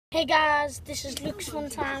Hey guys, this is Luke's Fun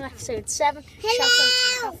Time, episode 7. Shout out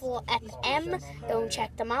to Capital FM. Go and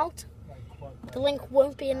check them out. The link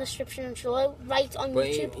won't be in the description below. Right on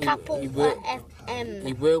YouTube, Capital FM.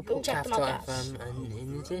 You will Go put and check them Capital out, guys. FM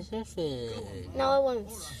in the description. No, I won't.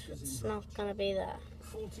 It's not gonna be there.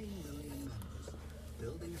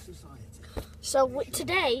 So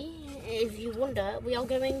today, if you wonder, we are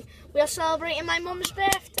celebrating my mum's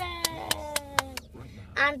birthday.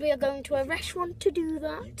 And we are going to a restaurant to do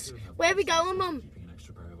that. Where are we going, Mum?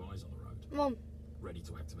 Mum.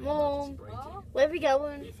 Mum. Where are we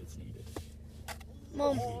going?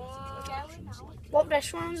 Mum. What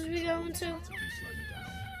restaurants are we going to?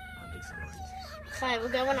 Okay, we're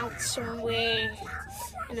going out somewhere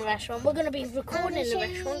in a restaurant. We're going to be recording in the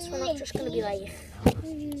restaurant, so we're not just going to be like...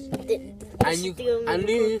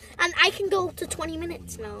 And I can go up to 20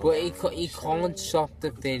 minutes now. But he can't stop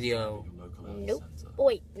the video. Nope. Oh,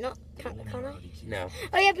 wait, no, can I? No.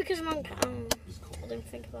 Oh yeah, because I didn't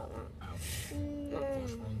think about that.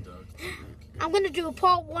 I'm going to do a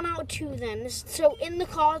part 1 out of 2 then. So in the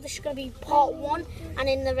car, this is going to be part 1, and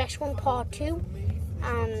in the restaurant, part 2.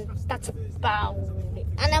 And that's about it.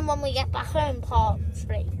 And then when we get back home, part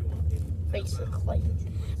 3. Basically.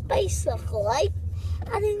 I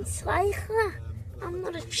didn't say that. I'm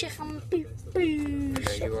not a chicken boo boo.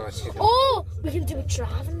 Yeah, you are chicken. Oh, we can do a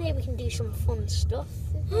driving there. We can do some fun stuff.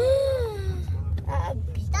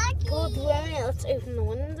 That'd be good, won't it? Let's open the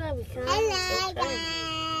window. We can. Hello,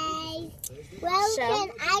 guys.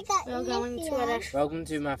 Welcome. We're going to a restaurant. Welcome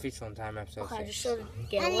to Matthew's Fun Time episode I 6. just saw the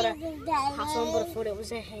girl with a hat on, but I thought it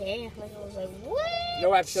was a hair. Like, I was like, what?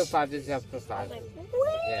 No, episode 5. This is episode I was 5. like,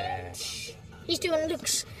 what? Yeah. He's doing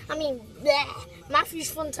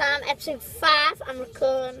Matthew's Fun Time, episode 5. I'm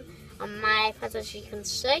recording on my iPad, as you can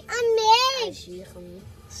see. I'm me. As you can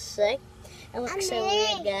see. It looks so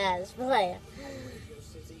weird, guys. Play it.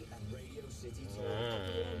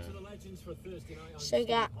 So, you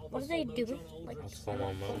got, what are they doing? Like, That's for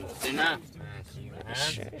my mum's dinner.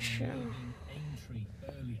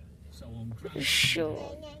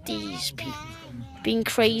 Sure. These people being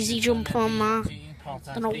crazy, jumping on that.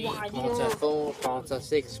 Don't know why. Part 4, part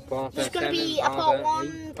 6, part 7. There's going to be a part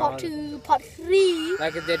 1, part 2, part 3.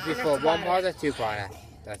 Like I did before, 1 part, 2 part.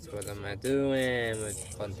 That's what I'm doing with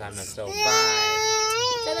Fun Time episode 5.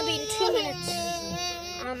 It's going to be in 2 minutes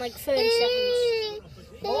and like 30 seconds.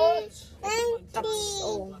 What? That's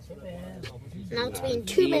all. Now it's been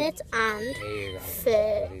 2 minutes and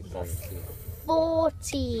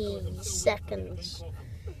 40 seconds.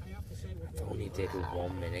 Only did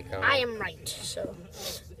 1 minute ago. I am right, so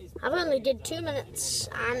I've only did 2 minutes,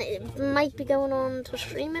 and it might be going on to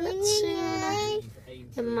 3 minutes soon.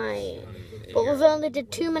 It might, but we've only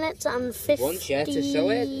did 2 minutes and 50. One share to show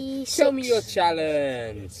it. Show me your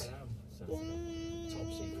challenge. What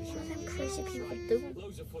them crazy people do.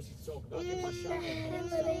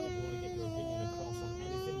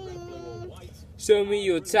 Show me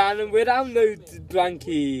your talent without no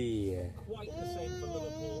blankie.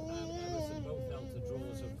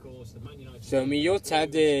 Show me your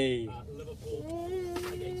teddy.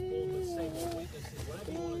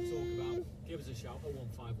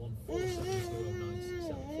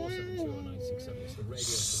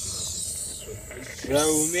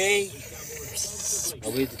 Show me.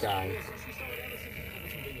 Are we the guy?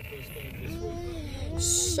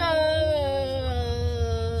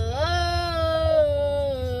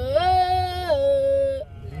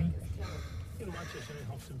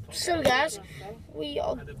 So guys, we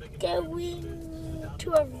are going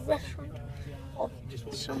to a restaurant of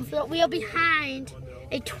something. We are behind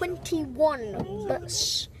a 21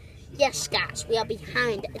 bus. Yes guys, we are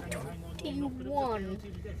behind a 21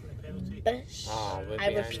 bus.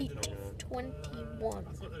 I repeat, 21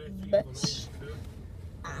 bus.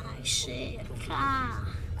 I see a car.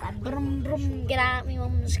 That brum brum, get out me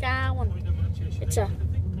mum's car one. It's a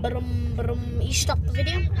brum brum. He stopped the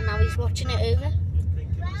video and now he's watching it over.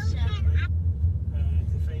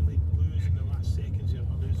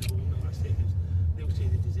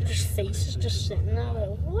 His face is just sitting there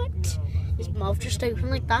like, what? His mouth just open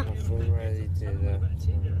like that. I've already did that.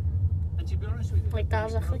 Like that,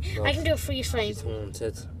 exactly. I can do a freeze frame. He's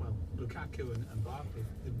haunted.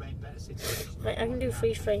 Right, I can do a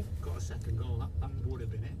freeze frame.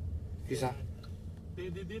 Who's that?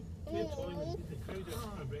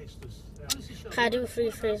 Can I do a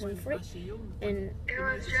freeze frame in 3? In 3,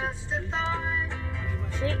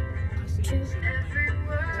 2,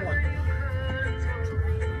 1.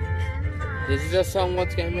 This is a song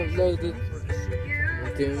what's getting uploaded.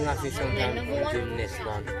 I'm doing Matthew's Fun Time. I'm doing this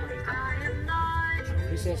one.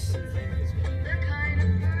 Who's this?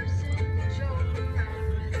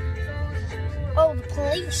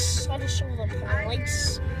 police. I just saw the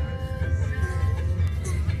police.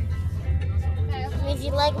 Leave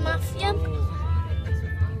your leg, Mafia.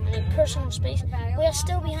 Any personal space. We are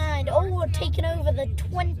still behind. Oh, we're taking over the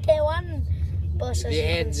 21 bus. The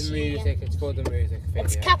end the music. It's for the music.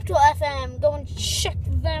 It's Capital FM. Go and check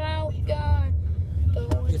them out, guys. Go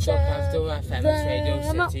and It's check Capital FM. It's Radio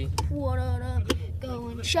City. Go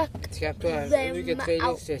and check It's Capital FM. them It's Radio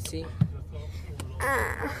out. City.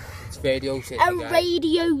 It's Radio City, A guys.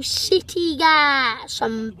 Radio City, guys.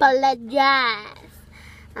 Some jazz.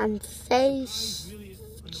 And say sorry.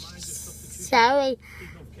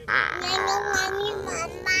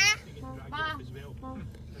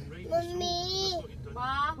 Mommy,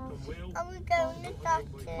 are we going to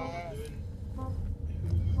doctor?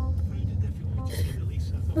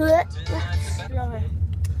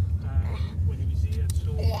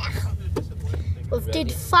 We've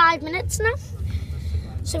did 5 minutes now.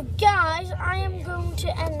 So guys, I am going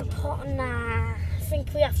to end pot now. I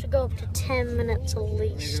think we have to go up to 10 minutes at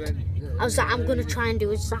least. I'm going to try and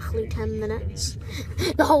do exactly 10 minutes.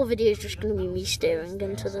 The whole video is just going to be me staring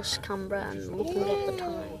into this camera and looking at the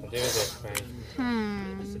time. Do this, mate.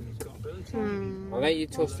 I'll let you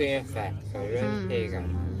touch the effect. So you ready? Here you go.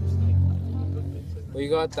 We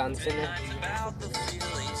got dancing it.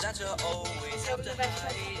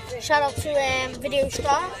 Shout out to Video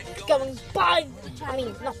Star. Go and buy,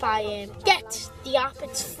 not buy, get the app.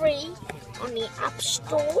 It's free on the App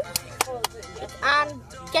Store. And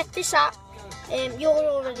get this app. You'll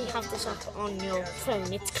already have this app on your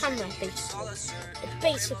phone. It's camera based. It's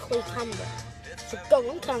basically camera. So go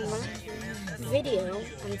on camera, video,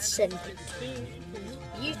 and send it to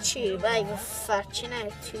YouTube. I have a fat chin. I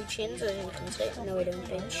have 2 chins, as you can see. No, I don't,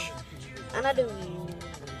 bitch. And I don't.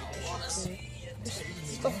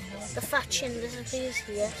 Oh, the fat chin disappears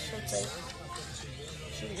here. So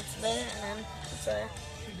it's there, and then it's there.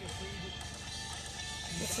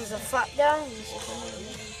 This is a fat guy. This is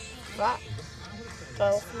fat.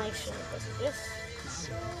 So make sure it does this.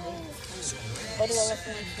 What do I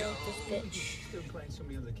recommend for this bitch?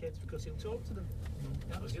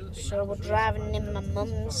 So we're driving in my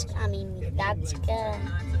mum's, my dad's car.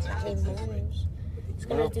 It's not my mum's. It's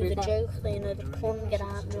gonna do the joke, you know, the pun, get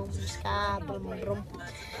out my mum's car, brum brum.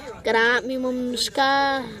 Get out my mum's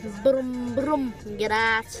car, brum brum. Get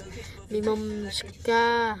out my mum's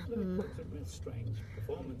car. A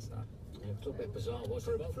little bit bizarre,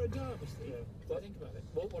 wasn't it? For a derby, think about it.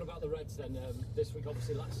 What about the Reds then? This week,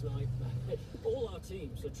 obviously, last night, all our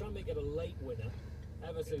teams, so Tranmere get a late winner.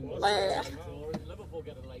 Everton was Liverpool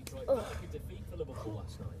get a late draw. Like a defeat for Liverpool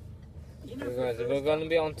last night. You know, We're going to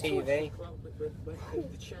be on TV. The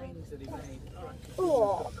change that he made.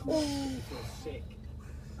 Oh. Sick.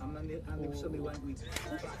 And then they suddenly went with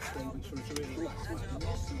backstage, which was really last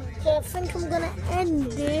night. So I think I'm gonna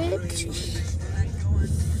end it.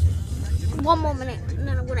 1 more minute, and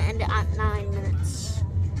then I'm going to end it at 9 minutes.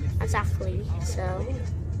 Exactly, so.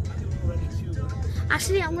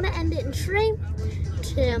 Actually, I'm going to end it in 3,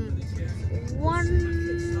 2,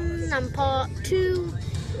 1, and part 2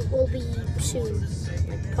 will be soon.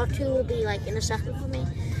 Like, part 2 will be like in a second for me.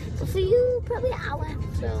 But for you, probably an hour,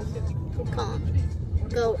 so you can't.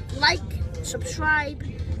 Go like, subscribe,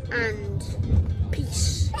 and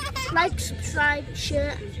peace. Like, subscribe,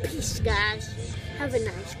 share, and peace, guys. Have a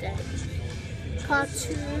nice day. Part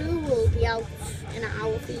 2 will be out in an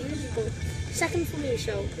hour for you, but second for me,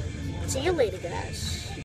 so see you later, guys.